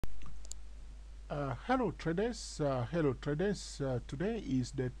Hello traders. Today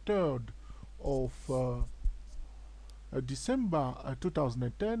is the 3rd of December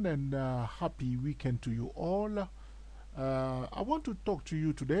 2010, and happy weekend to you all. I want to talk to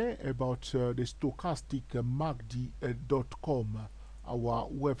you today about the Stochastic-Macd.com, our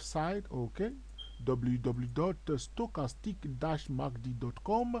website, okay?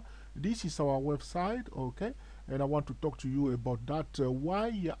 www.stochastic-macd.com. This is our website, okay? And I want to talk to you about that.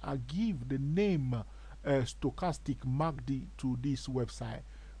 Why I give the name Stochastic Macd to this website.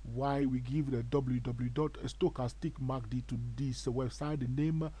 Why we give the www.stochastic-macd to this website, the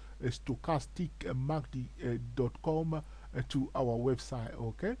name stochastic-macd.com to our website,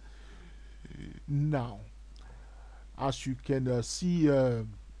 okay? Now, as you can see,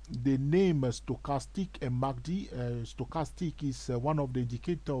 the name stochastic and MACD. Stochastic is one of the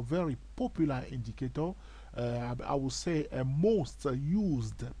indicator, very popular indicator. I would say most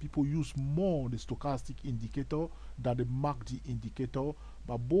used. People use more the stochastic indicator than the MACD indicator,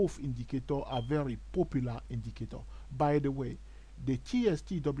 but both indicators are very popular indicator. By the way, the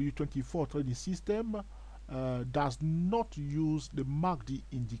TSTW24 trading system does not use the MACD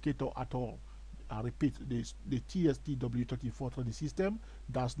indicator at all. I repeat, the TSTW34 trading system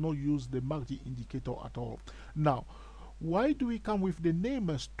does not use the MACD indicator at all. Now, why do we come with the name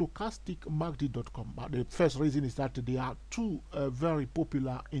stochastic-macd.com? The first reason is that there are two very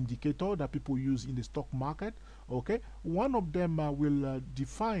popular indicators that people use in the stock market. Okay, one of them will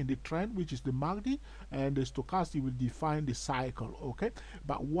define the trend, which is the MACD, and the stochastic will define the cycle. Okay,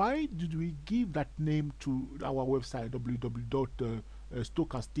 but why did we give that name to our website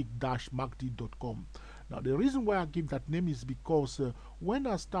www.stochastic-macd.com? Now, the reason why I give that name is because when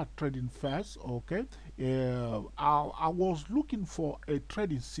I start trading first, okay, I was looking for a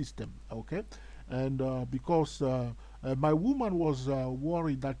trading system, okay, and because my woman was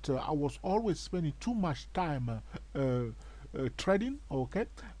worried that I was always spending too much time trading, okay,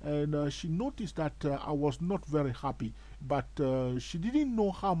 and she noticed that I was not very happy, but she didn't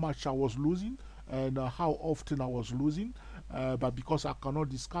know how much I was losing and how often I was losing, but because I cannot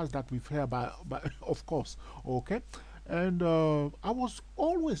discuss that with her, but of course, okay. And I was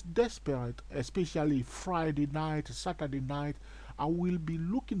always desperate, especially Friday night, Saturday night. I will be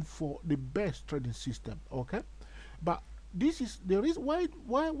looking for the best trading system, okay. But this is the reason why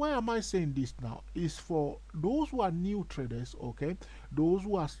am I saying this now? Is for those who are new traders, okay, those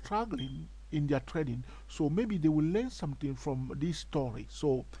who are struggling in their trading. So maybe they will learn something from this story.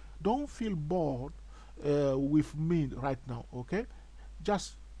 So don't feel bored with me right now, okay?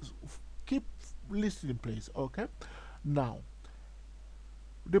 Just keep listening, please, okay? Now,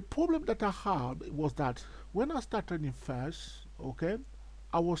 the problem that I had was that when I started trading first, okay,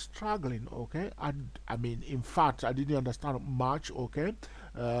 I was struggling, okay. I mean, in fact, I didn't understand much, okay.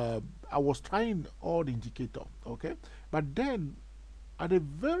 I was trying all the indicator, okay, but then at the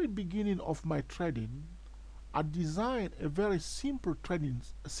very beginning of my trading, I designed a very simple trading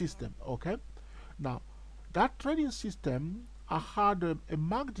system, okay. Now, that trading system, I had a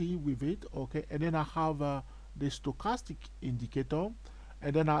MACD with it, okay, and then I have the stochastic indicator,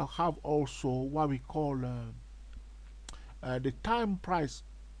 and then I have also what we call the time price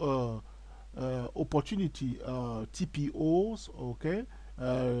opportunity TPOs, okay.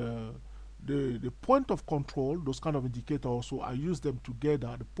 The point of control, those kind of indicators, so I use them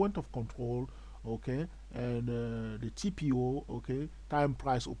together. The point of control, okay, and the TPO, okay, time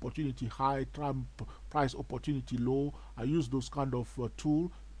price opportunity high, time price opportunity low. I use those kind of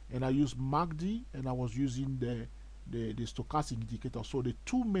tool, and I use MACD, and I was using the stochastic indicator. So the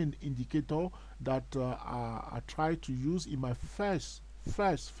two main indicator that I try to use in my first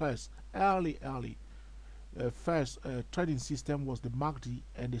early first trading system was the MACD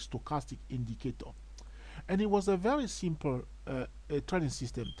and the stochastic indicator, and it was a very simple trading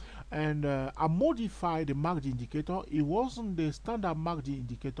system. And I modified the MACD indicator. It wasn't the standard MACD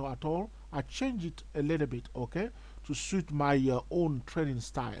indicator at all. I changed it a little bit, okay, to suit my own trading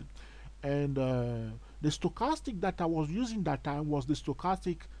style. And the stochastic that I was using that time was the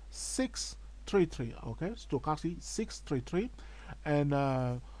stochastic 633, okay, stochastic 633. And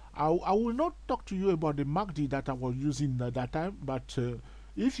I will not talk to you about the MACD that I was using at that time, but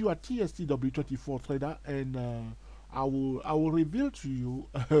if you are TSTW24 trader, and I will reveal to you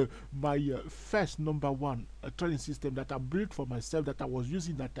my first number one trading system that I built for myself that I was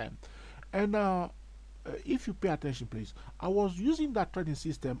using that time. And if you pay attention, please, I was using that trading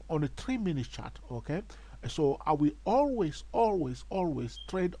system on a 3-minute chart, okay. So I will always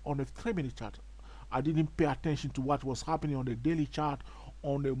trade on a 3-minute chart. I didn't pay attention to what was happening on the daily chart,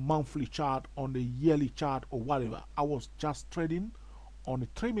 on the monthly chart, on the yearly chart, or whatever. I was just trading on a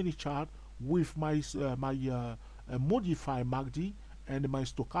 3-minute chart with my modified MACD and my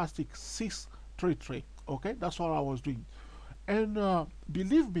stochastic 633. Okay, that's all I was doing. And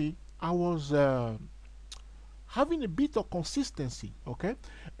believe me, I was having a bit of consistency, okay,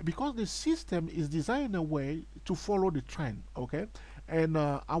 because the system is designed in a way to follow the trend, okay. And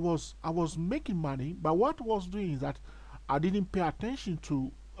I was making money, but what I was doing is that I didn't pay attention to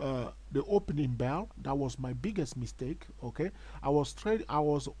the opening bell. That was my biggest mistake, okay. I was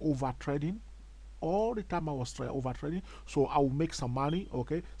over trading all the time. I was over trading, so I will make some money,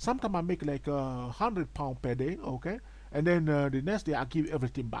 okay. Sometimes I make like £100 per day, okay, and then the next day I give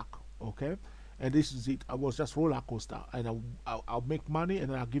everything back, okay. And this is it. I was just roller coaster, and I'll make money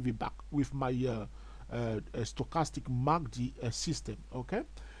and then I'll give it back with my stochastic MACD system, okay.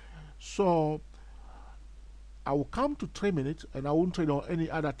 So I will come to 3 minutes and I won't trade on any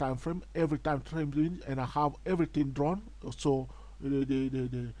other time frame. Every time 3 minutes, and I have everything drawn. So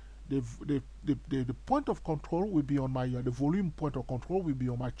the point of control will be on my the volume point of control will be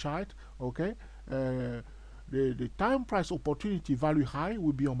on my chart. Okay. The time price opportunity value high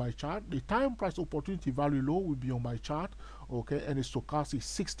will be on my chart. The time price opportunity value low will be on my chart. Okay, and the stochastic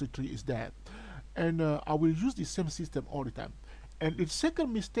 63 is there, and I will use the same system all the time. And the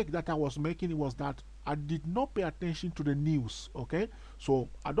second mistake that I was making was that I did not pay attention to the news. Okay, so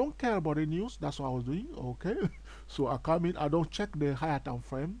I don't care about the news. That's what I was doing. Okay, so I come in, I don't check the higher time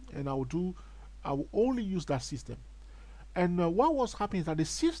frame, and I will only use that system. And what was happening is that the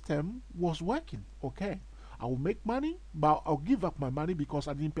system was working. Okay, I will make money, but I'll give up my money because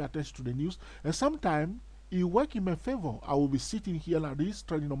I didn't pay attention to the news. And sometimes it work in my favor. I will be sitting here like this,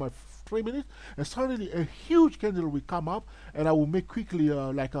 trading on my 3 minutes, and suddenly a huge candle will come up, and I will make quickly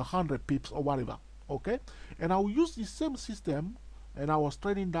like 100 pips or whatever. Okay, and I will use the same system, and I was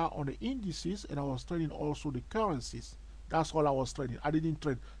trading that on the indices, and I was trading also the currencies. That's all I was trading. I didn't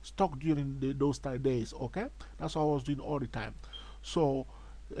trade stock during those days. Okay, that's what I was doing all the time. So,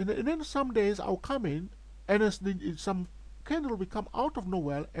 and then some days I'll come in, and some candle will come out of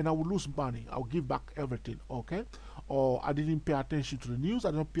nowhere, and I will lose money. I'll give back everything. Okay, or I didn't pay attention to the news.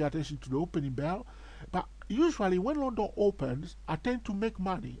 I didn't pay attention to the opening bell. But usually when London opens, I tend to make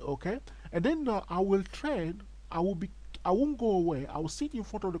money. Okay, and then I will trade. I will be. I won't go away. I will sit in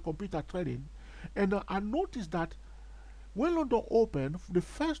front of the computer trading, and I notice that when London open, the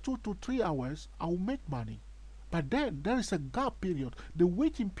first 2 to 3 hours, I will make money. But then there is a gap period, the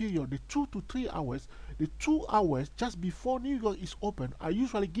waiting period, the 2 to 3 hours, the 2 hours just before New York is open. I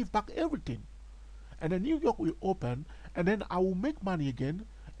usually give back everything. And then New York will open, and then I will make money again,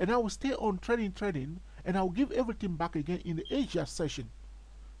 and I will stay on trading, and I will give everything back again in the Asia session.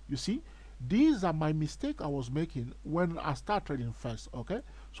 You see, these are my mistake I was making when I start trading first. Okay,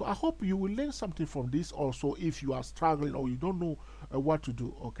 so I hope you will learn something from this also if you are struggling or you don't know what to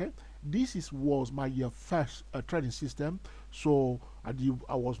do. Okay, was my first trading system. So I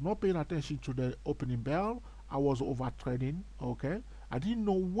was not paying attention to the opening bell. I was over trading. Okay, I didn't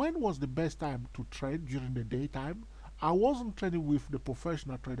know when was the best time to trade during the daytime. I wasn't trading with the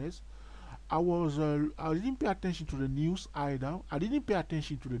professional traders. I didn't pay attention to the news either. I didn't pay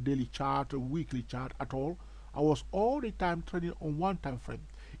attention to the daily chart or weekly chart at all. I was all the time trading on one time frame.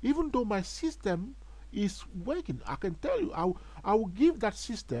 Even though my system is working, I can tell you, I will give that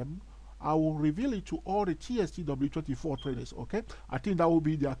system, I will reveal it to all the TSTW24 traders. Okay, I think that will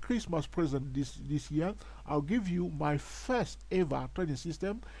be their Christmas present this year. I'll give you my first ever trading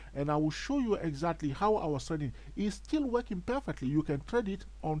system, and I will show you exactly how I was trading. It's still working perfectly. You can trade it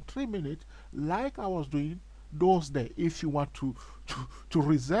on 3 minutes like I was doing those days. If you want to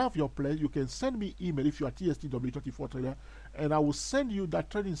reserve your place, you can send me email if you are TSTW24 trader, and I will send you that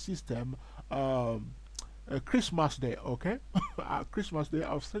trading system Christmas Day. Okay, Christmas Day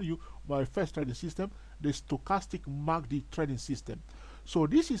I'll send you my first trading system, the Stochastic-Macd trading system. So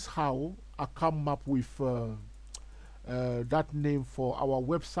this is how I come up with that name for our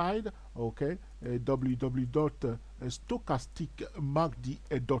website. Okay,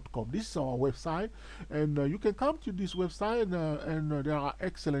 www.stochastic-Macd.com. This is our website, and you can come to this website, and there are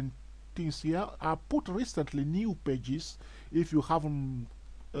excellent things here. I put recently new pages. If you haven't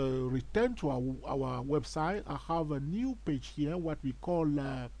return to our website, I have a new page here, what we call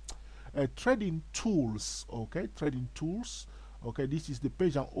trading tools. Okay, trading tools. Okay, this is the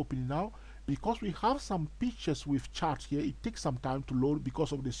page I'm opening now. Because we have some pictures with charts here, it takes some time to load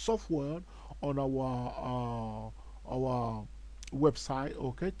because of the software on our website.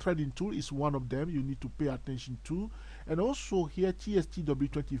 Okay, trading tool is one of them you need to pay attention to. And also here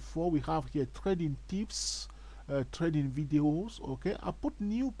TSTW24, we have here trading tips, trading videos. Okay, I put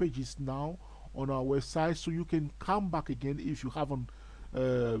new pages now on our website, so you can come back again if you haven't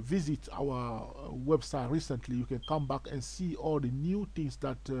visit our website recently, you can come back and see all the new things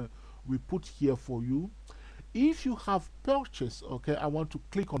that we put here for you. If you have purchased, okay, I want to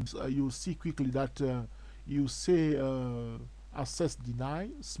click on this, you'll see quickly that you say access deny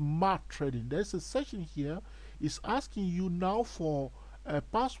smart trading. There's a section here. It's asking you now for a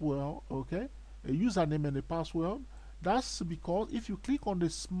password, okay, a username and a password. That's because if you click on the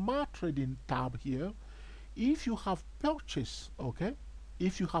smart trading tab here, if you have purchased, okay,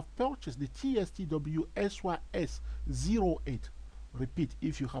 if you have purchased the TSTW SYS08, repeat,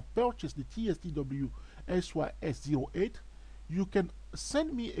 if you have purchased the TSTW SYS08, you can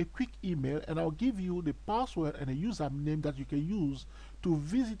send me a quick email and I'll give you the password and a username that you can use to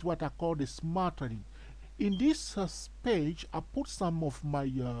visit what I call the smart trading. In this page, I put some of my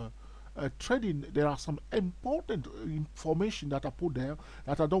trading. There are some important information that I put there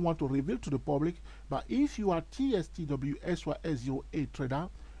that I don't want to reveal to the public. But if you are TSTW SYS08 trader,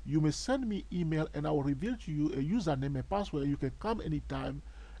 you may send me email and I will reveal to you a username and password. You can come anytime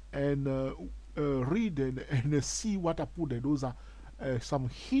and read and see what I put there. Those are some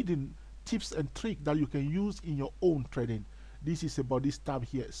hidden tips and tricks that you can use in your own trading. This is about this tab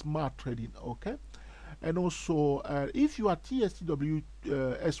here, smart trading, okay? And also, if you are TSTW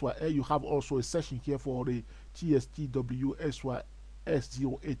SYA, you have also a section here for the TSTW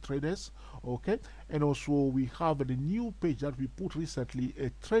SYS08 traders, okay? And also, we have the new page that we put recently,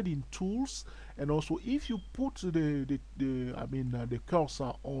 trading tools. And also, if you put the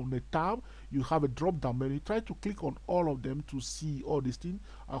cursor on the tab, you have a drop-down menu. Try to click on all of them to see all these things.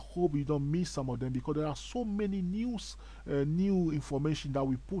 I hope you don't miss some of them because there are so many new information that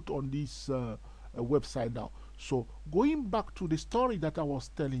we put on this website now. So going back to the story that I was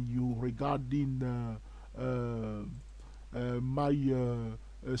telling you regarding my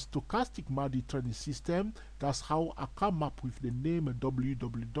stochastic-Macd trading system, that's how I come up with the name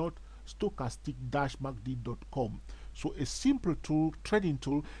www.stochastic-Macd.com. So a simple tool, trading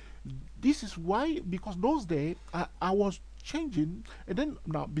tool. This is why, because those days I was changing, and then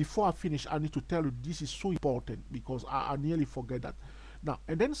now before I finish, I need to tell you this is so important because I nearly forget that. Now,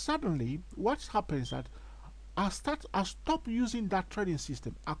 and then suddenly, what happens that I stop using that trading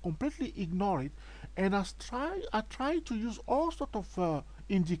system. I completely ignore it, and I try to use all sort of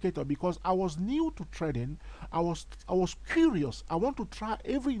indicator because I was new to trading. I was curious. I want to try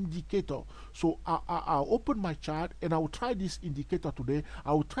every indicator. So I open my chart and I will try this indicator today.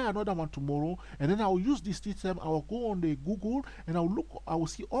 I will try another one tomorrow, and then I will use this system. I will go on the Google and I will look. I will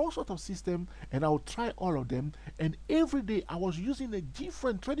see all sort of system and I will try all of them. And every day I was using a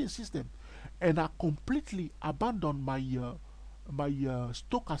different trading system, and I completely abandoned my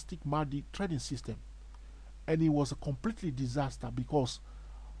stochastic-Macd trading system, and it was a completely disaster because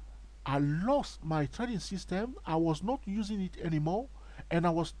I lost my trading system. I was not using it anymore, and I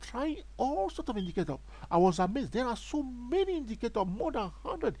was trying all sort of indicators. I was amazed. There are so many indicators, more than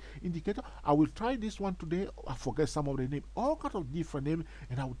 100 indicators. I will try this one today. I forget some of the name, all kinds of different names,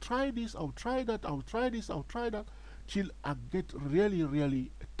 and I will try this. I will try that. I will try this. I will try that, till I get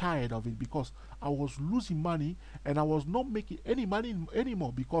really tired of it because I was losing money and I was not making any money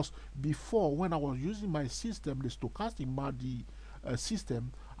anymore. Because before, when I was using my system, the stochastic-Macd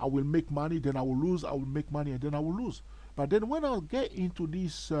system, I will make money, then I will lose, I will make money, and then I will lose. But then when I get into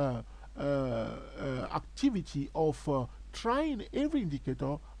this activity of trying every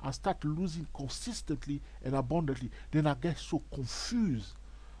indicator, I start losing consistently and abundantly. Then I get so confused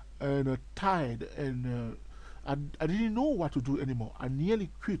and tired, and I didn't know what to do anymore. I nearly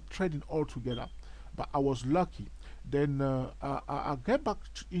quit trading altogether, but I was lucky. Then I get back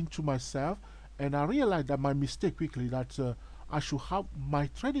into myself, and I realized that my mistake quickly, that I should have my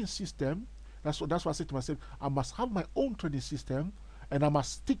trading system. That's what I said to myself. I must have my own trading system, and I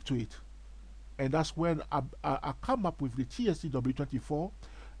must stick to it. And that's when I come up with the TSTW24.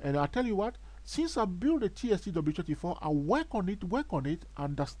 And I tell you what, since I built the TSTW24, I work on it,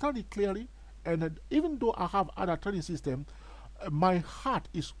 understand it clearly, and even though I have other trading system, my heart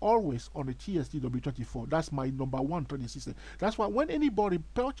is always on the TSTW24. That's my #1 trading system. That's why when anybody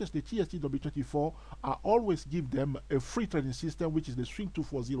purchases the TSTW24, I always give them a free trading system, which is the Swing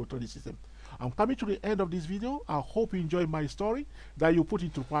 240 trading system. I'm coming to the end of this video. I hope you enjoy my story that you put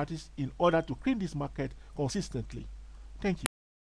into practice in order to clean this market consistently. Thank you.